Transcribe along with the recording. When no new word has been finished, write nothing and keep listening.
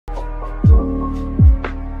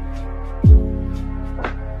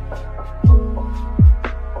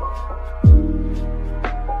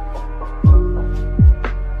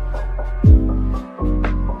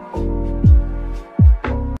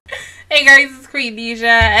Queendija,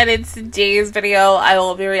 and in today's video, I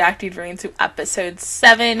will be reacting to episode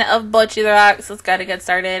 7 of Bocchi the Rock. So let's go to get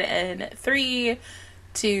started in 3,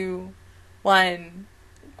 2, 1,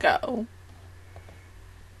 go.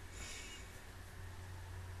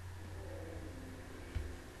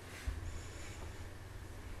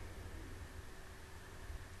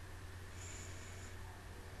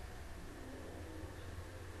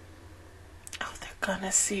 Oh, they're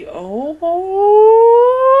gonna see. Oh.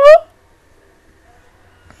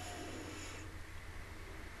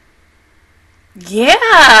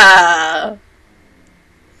 Yeah.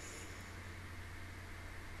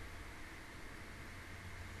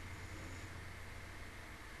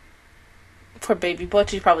 Poor baby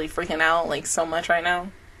Bocchi's probably freaking out like so much right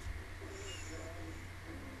now.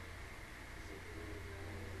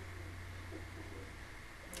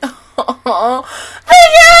 Oh,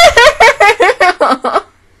 yeah.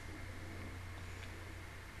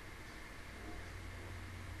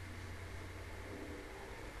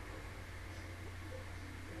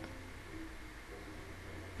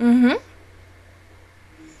 Mm-hmm.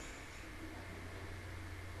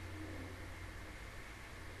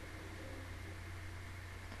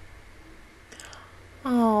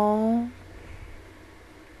 Oh.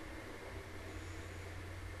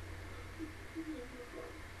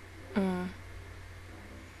 Mm.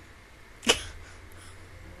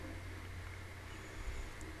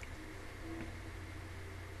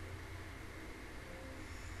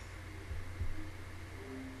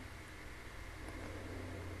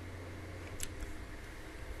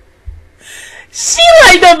 She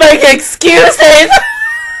like to make excuses.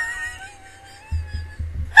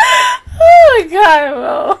 Oh my god,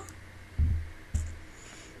 bro.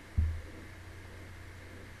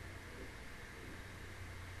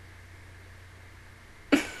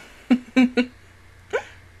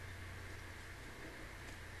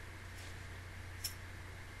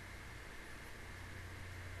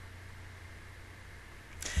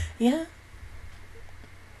 Yeah.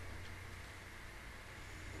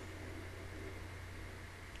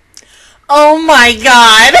 Oh my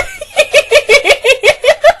god.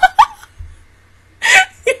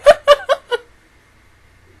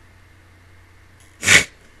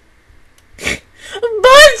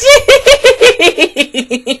 Bocchi.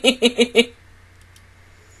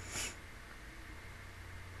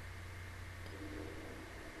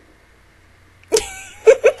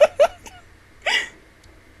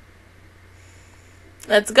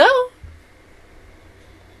 Let's go.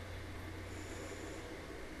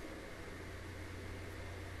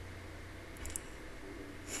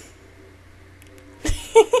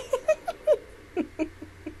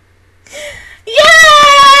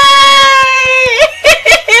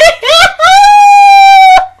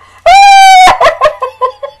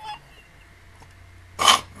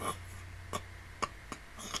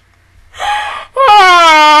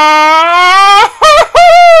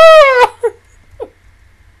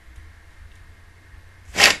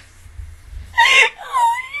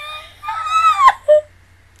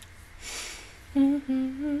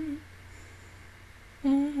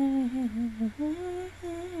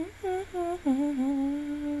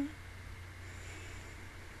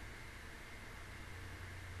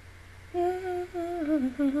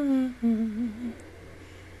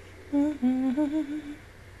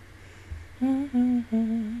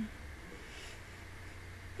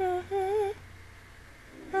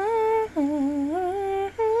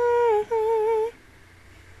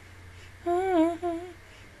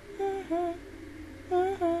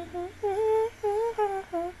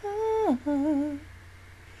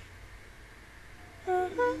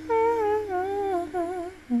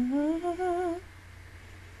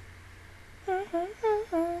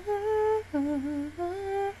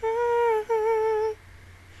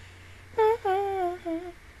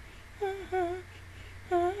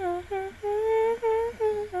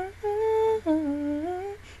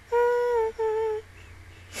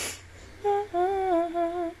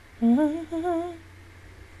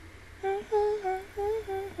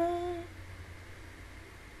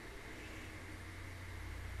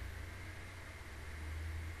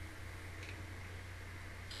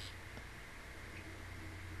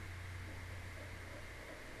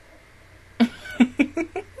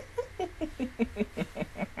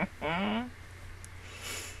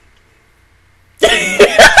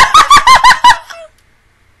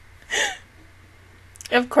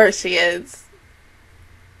 Of course she is.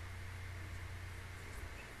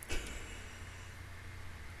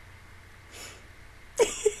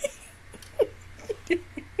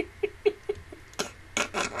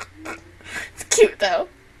 It's cute though.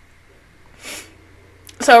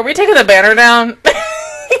 So are we taking the banner down?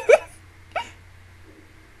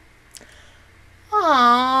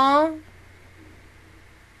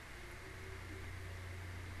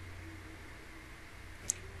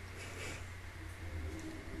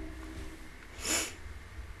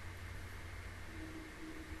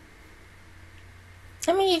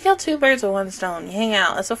 I mean, you kill two birds with one stone. You hang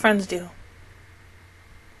out. That's what friends do.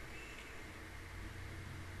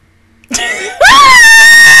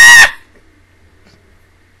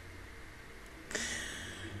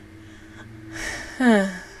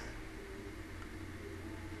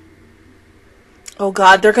 Oh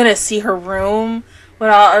god, they're gonna see her room with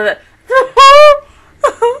all of the...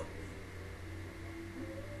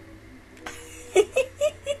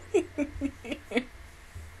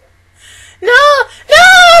 No, no,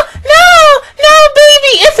 no, no,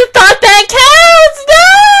 baby, it's a thought that counts. No.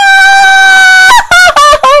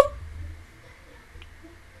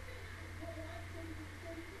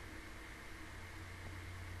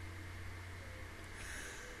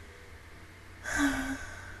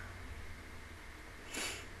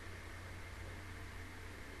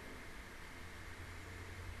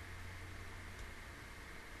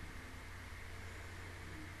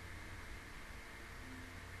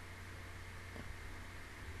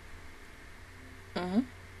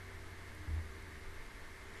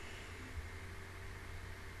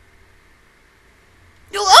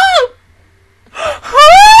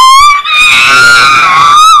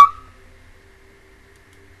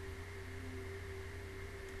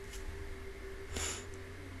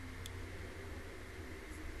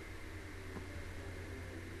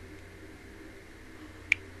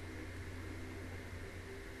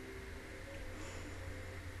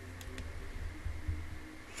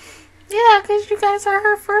 Yeah, because you guys are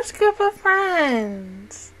her first group of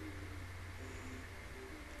friends.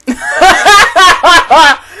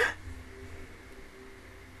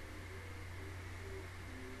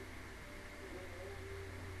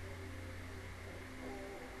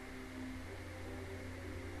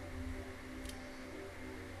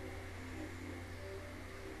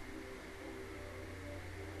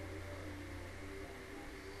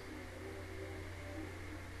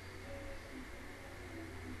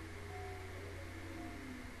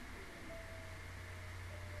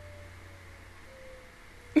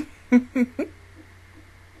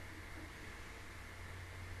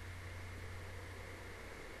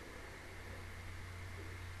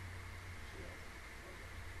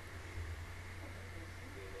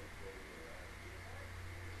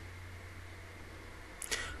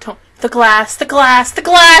 The glass, the glass, the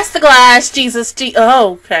glass, the glass, Jesus,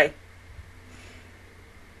 oh, okay.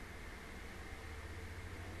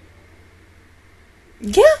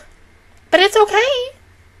 Yeah, but it's okay.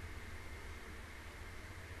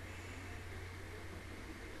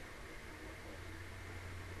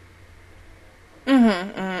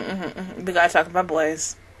 The guy talking about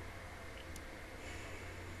boys.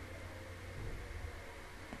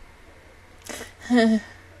 Ice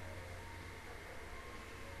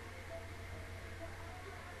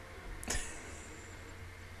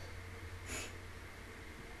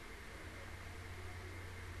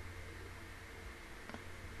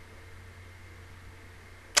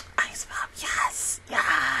pop, yes,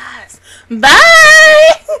 yes. Bye.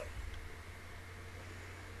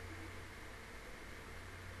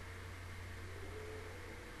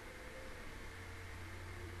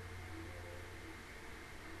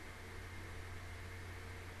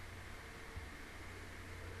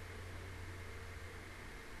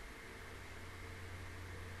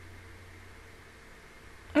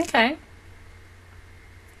 Okay.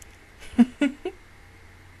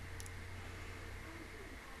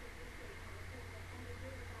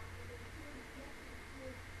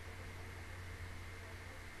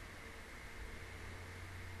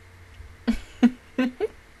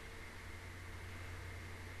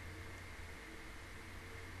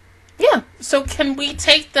 Yeah, so can we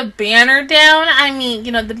take the banner down? I mean,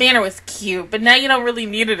 you know, the banner was cute, but now you don't really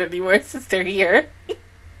need it anymore since they're here.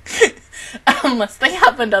 Unless they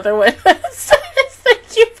have another one.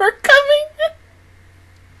 Thank you for coming.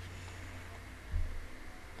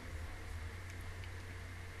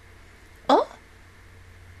 Oh.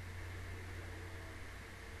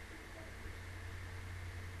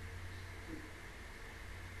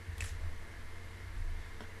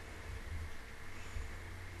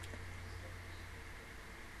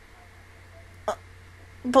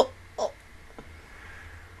 But... Oh.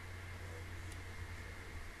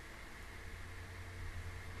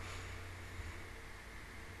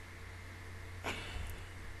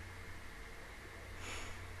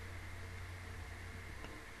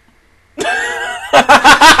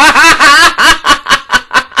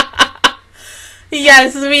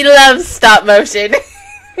 Yes, we love stop motion.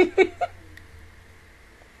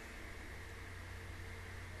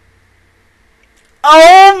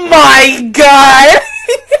 Oh my god!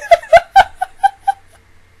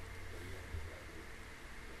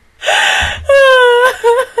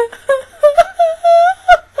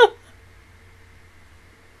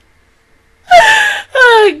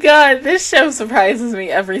 god, this show surprises me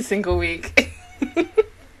every single week.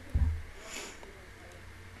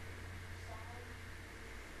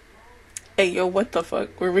 Hey, yo, what the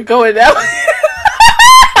fuck? Where we going now?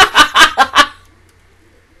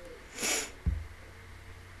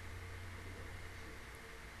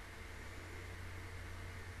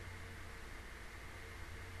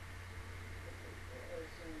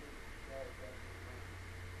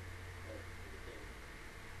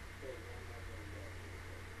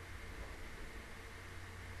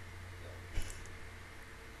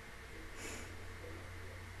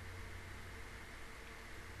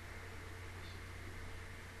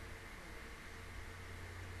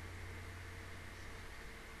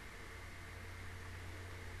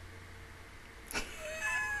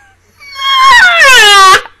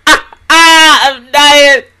 I'm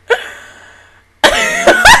dying.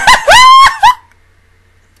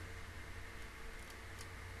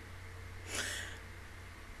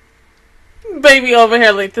 Baby over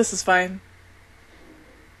here like, this is fine.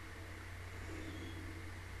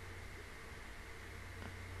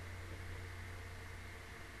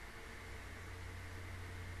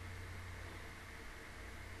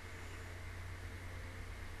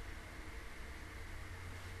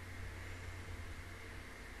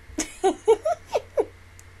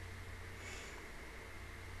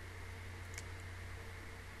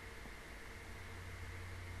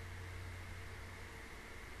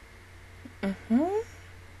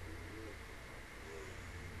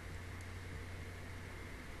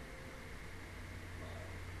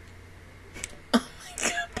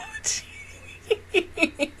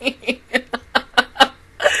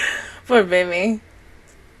 Poor baby.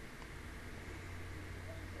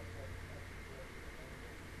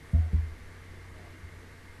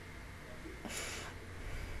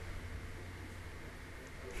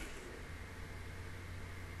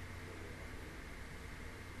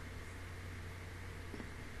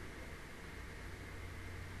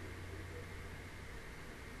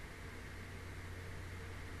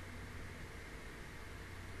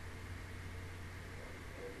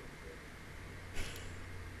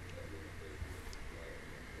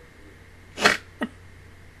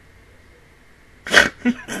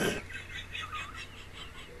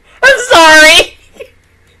 I'm sorry.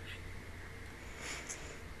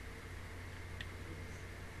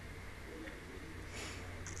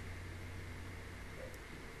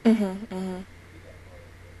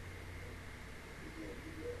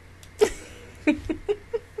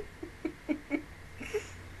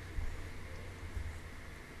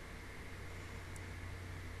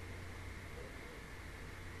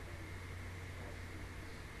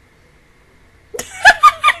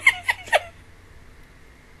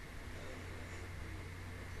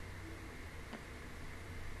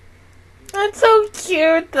 That's so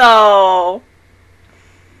cute, though.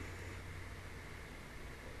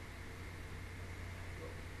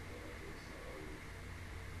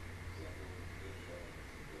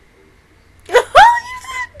 Oh, you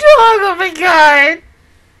dog! Oh my god!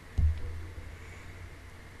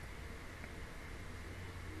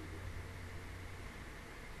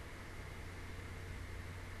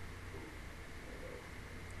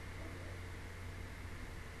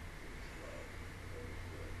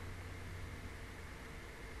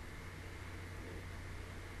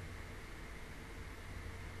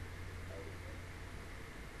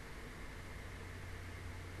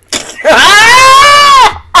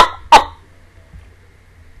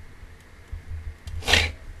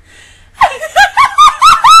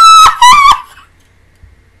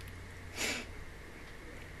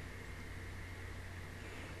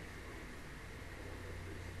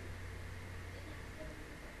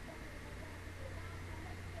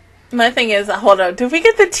 My thing is, hold on, did we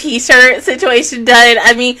get the t-shirt situation done?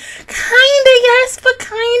 I mean, kinda yes, but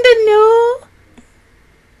kinda no.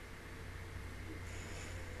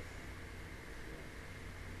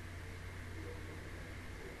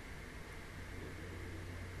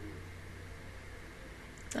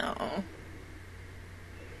 Oh.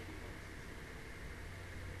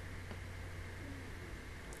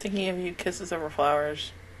 Thinking of you, kisses over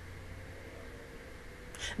flowers.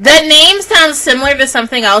 That name sounds similar to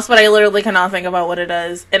something else, but I literally cannot think about what it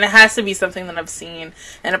is. And it has to be something that I've seen.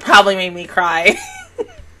 And it probably made me cry.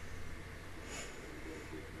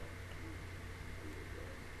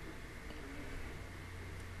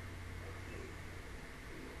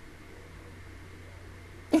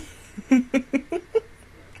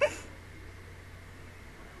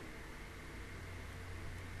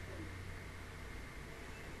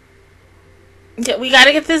 Yeah, we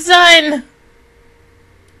gotta get this done.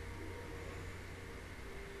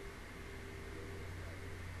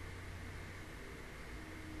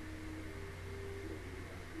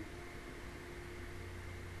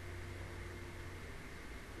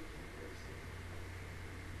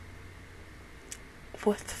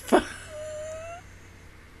 What the fuck?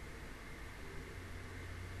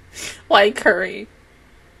 White curry.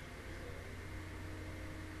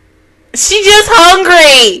 She just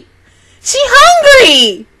hungry. She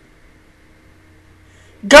hungry.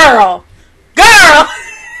 Girl. Girl.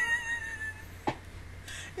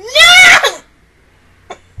 No.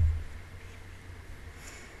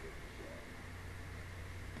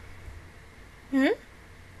 Hmm?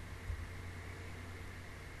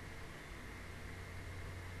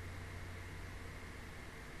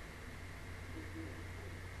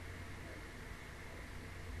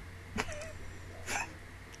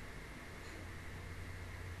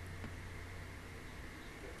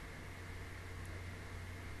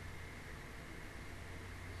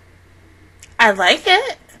 I like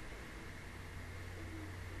it.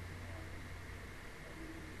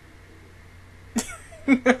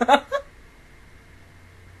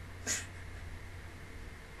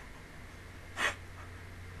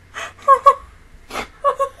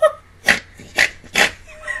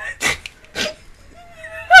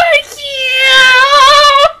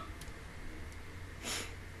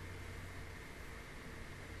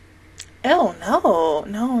 Oh no,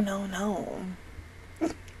 no, no, no.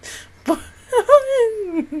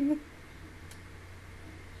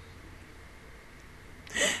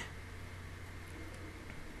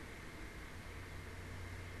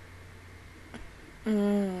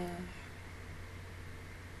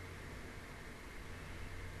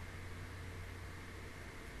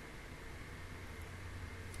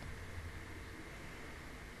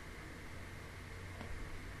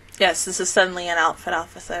 Yes, this is suddenly an outfit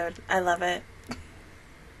episode. I love it.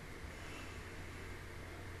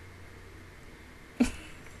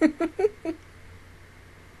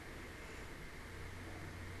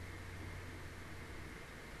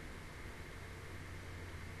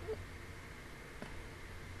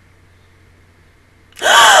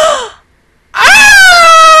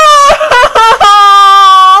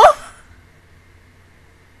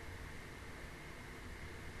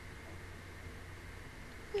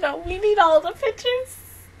 No, we need all the pictures.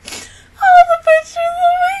 All the pictures.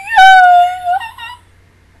 Oh my god.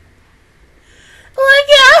 Look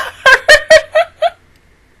at her.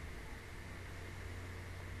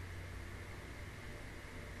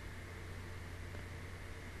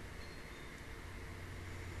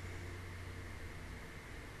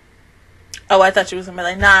 Oh, I thought she was gonna be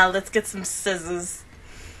like, nah, let's get some scissors.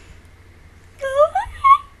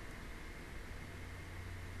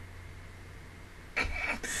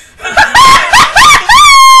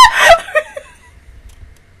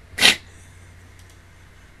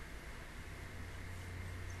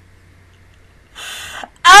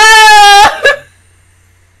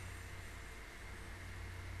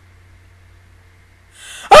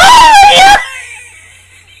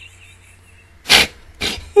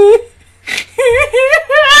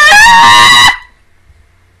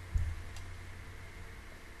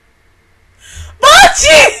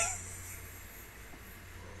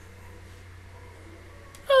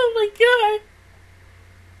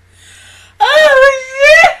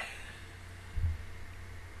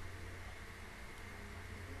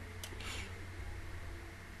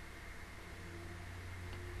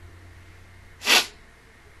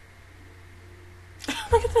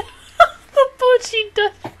 Look at the boat she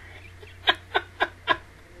does.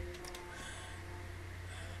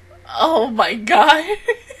 Oh my god.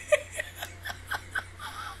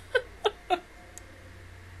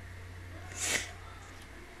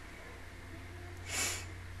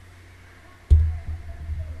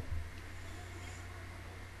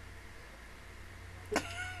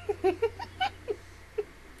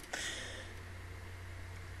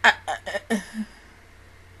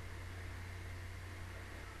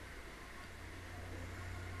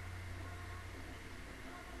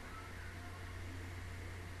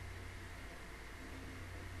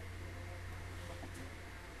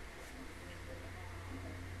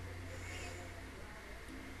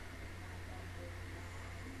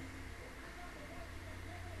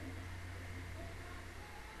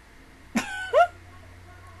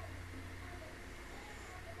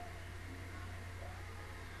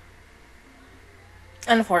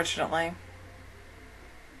 Unfortunately.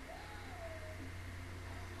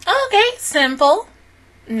 Okay, simple.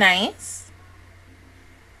 Nice.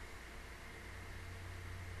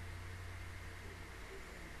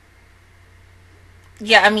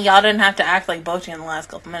 Yeah, I mean, y'all didn't have to act like Bocchi in the last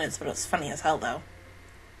couple minutes, but it was funny as hell, though.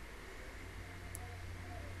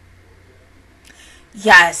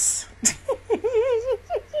 Yes.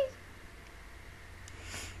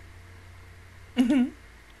 Mm-hmm.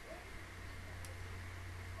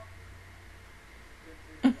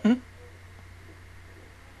 Mm-hmm.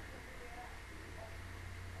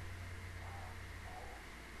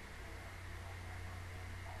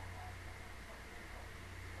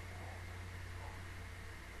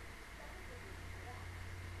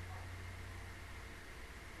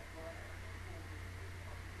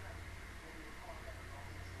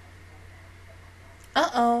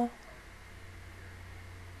 Uh-oh.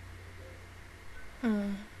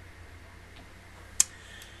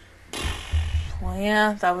 Well,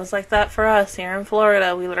 yeah, that was like that for us here in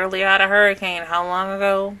Florida. We literally had a hurricane. How long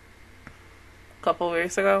ago? A couple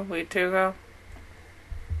weeks ago? Week 2 ago?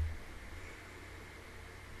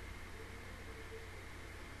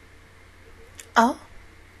 Oh?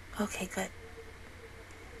 Okay, good.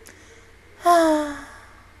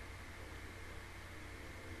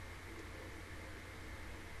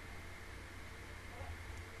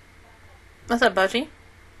 What's up, Bocchi?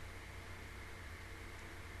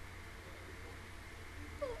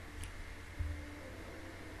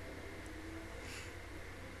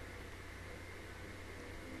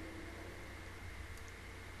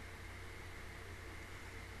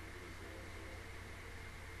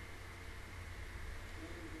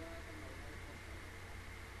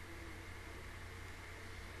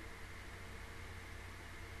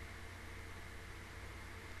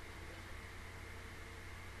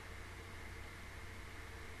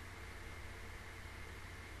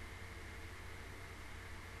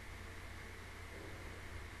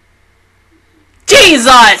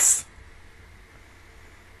 Jesus!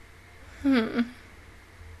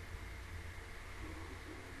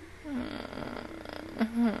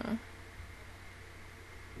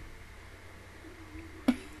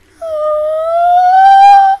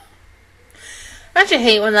 Don't you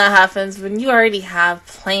hate when that happens? When you already have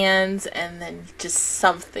plans and then just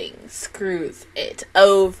something screws it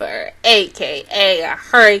over. AKA a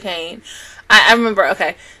hurricane. I remember,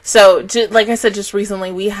 okay, so like I said just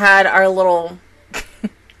recently, we had our little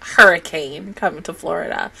hurricane coming to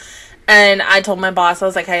Florida. And I told my boss, I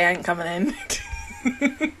was like, hey, I ain't coming in.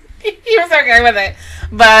 He was okay with it.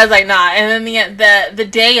 But I was like, nah. And then the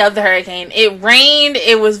day of the hurricane, it rained.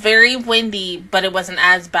 It was very windy, but it wasn't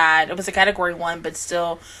as bad. It was a category 1, but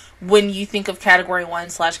still, when you think of category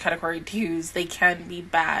 1/category 2s, they can be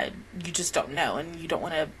bad. You just don't know, and you don't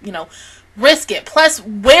want to, risk it. Plus,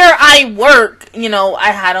 where I work,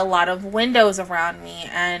 I had a lot of windows around me,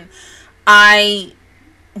 and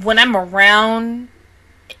when I'm around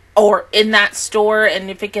or in that store, and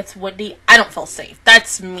if it gets windy, I don't feel safe.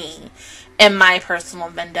 That's me and my personal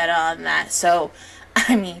vendetta on that. So,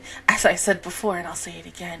 I mean, as I said before, and I'll say it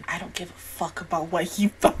again, I don't give a fuck about what you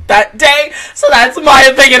felt that day. So that's my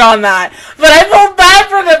opinion on that. But I feel bad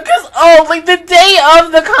for them because, like the day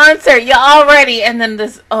of the concert, you already, and then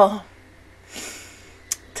this,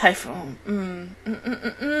 typhoon.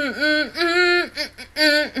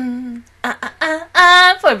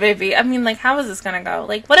 Poor baby. I mean, like, how is this gonna go?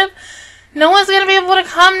 Like, what if no one's gonna be able to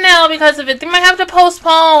come now because of it? They might have to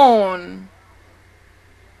postpone.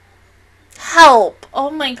 Help.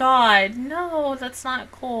 Oh my god. No, that's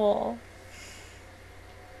not cool.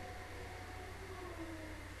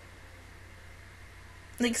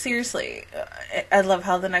 Like, seriously, I love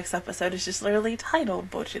how the next episode is just literally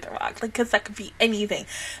titled Bocchi the Rock. Like, because that could be anything.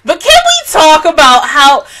 But can we talk about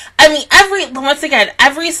how, I mean,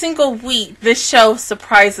 every single week, this show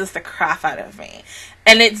surprises the crap out of me.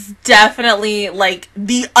 And it's definitely, like,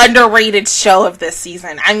 the underrated show of this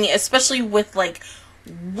season. I mean, especially with, like,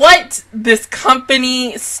 what this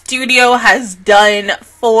company studio has done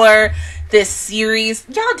for this series.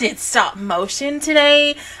 Y'all did stop motion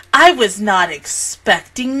today. I was not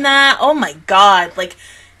expecting that. Oh my god. Like,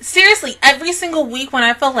 seriously, every single week when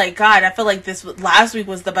I felt like, God, I feel like last week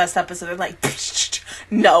was the best episode. They're like,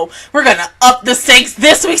 no, we're gonna up the stakes.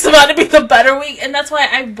 This week's about to be the better week. And that's why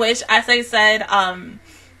I wish, as I said,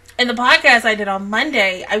 in the podcast I did on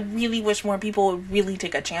Monday, I really wish more people would really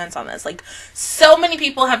take a chance on this. Like, so many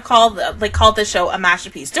people have called this show a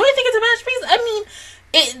masterpiece. Do I think it's a masterpiece? I mean,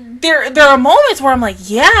 there are moments where I'm like,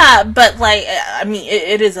 yeah, but like, I mean,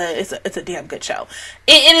 it's a damn good show.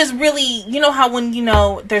 It is really, how when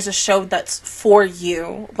there's a show that's for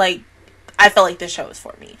you, like, I felt like this show is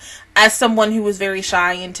for me. As someone who was very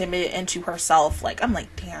shy and timid and to herself, like, I'm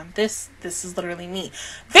like, damn, this is literally me.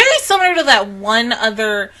 Very similar to that one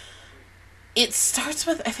other. I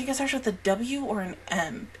think it starts with a W or an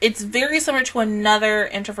M. It's very similar to another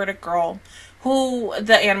introverted girl who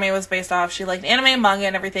the anime was based off. She liked anime and manga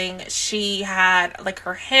and everything. She had, like,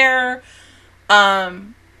 her hair,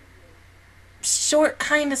 short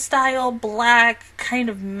kind of style, black, kind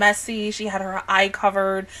of messy. She had her eye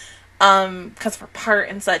covered, because of her part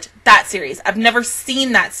and such. That series. I've never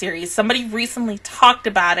seen that series. Somebody recently talked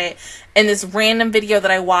about it in this random video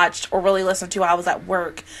that I watched or really listened to while I was at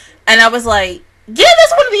work. And I was like, yeah,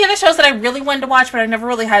 that's one of the other shows that I really wanted to watch, but I never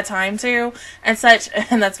really had time to, and such.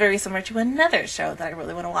 And that's very similar to another show that I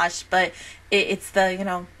really want to watch, but it's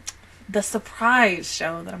the, the surprise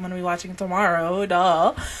show that I'm going to be watching tomorrow,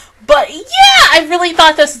 duh. But yeah, I really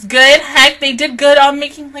thought this was good. Heck, they did good on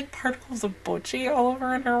making like particles of Bocchi all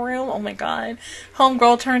over in her room. Oh my god.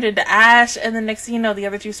 Homegirl turned into ash, and then next thing you know, the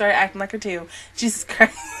other two started acting like her too. Jesus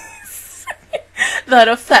Christ. That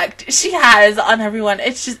effect she has on everyone.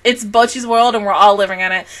 It's Bocchi's world and we're all living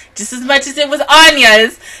in it just as much as it was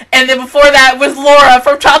Anya's, and then before that was Laura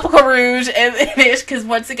from Tropical Rouge, and because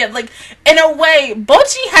once again, like, in a way,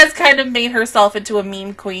 Bocchi has kind of made herself into a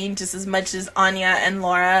meme queen just as much as Anya and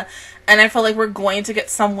Laura, and I feel like we're going to get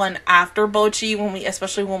someone after Bocchi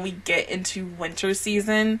especially when we get into winter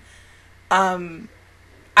season.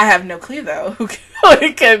 I have no clue though who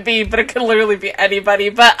it could be, but it could literally be anybody.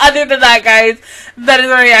 But other than that, guys, that is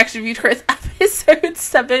our reaction view towards episode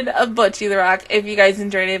 7 of Bocchi the Rock. If you guys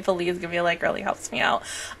enjoyed it, please give me a like, really helps me out.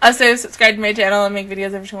 Also, subscribe to my channel and make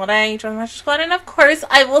videos every single day. Join my squad, and of course,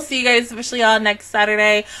 I will see you guys officially on next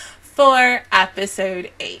Saturday for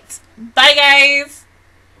episode 8. Bye, guys!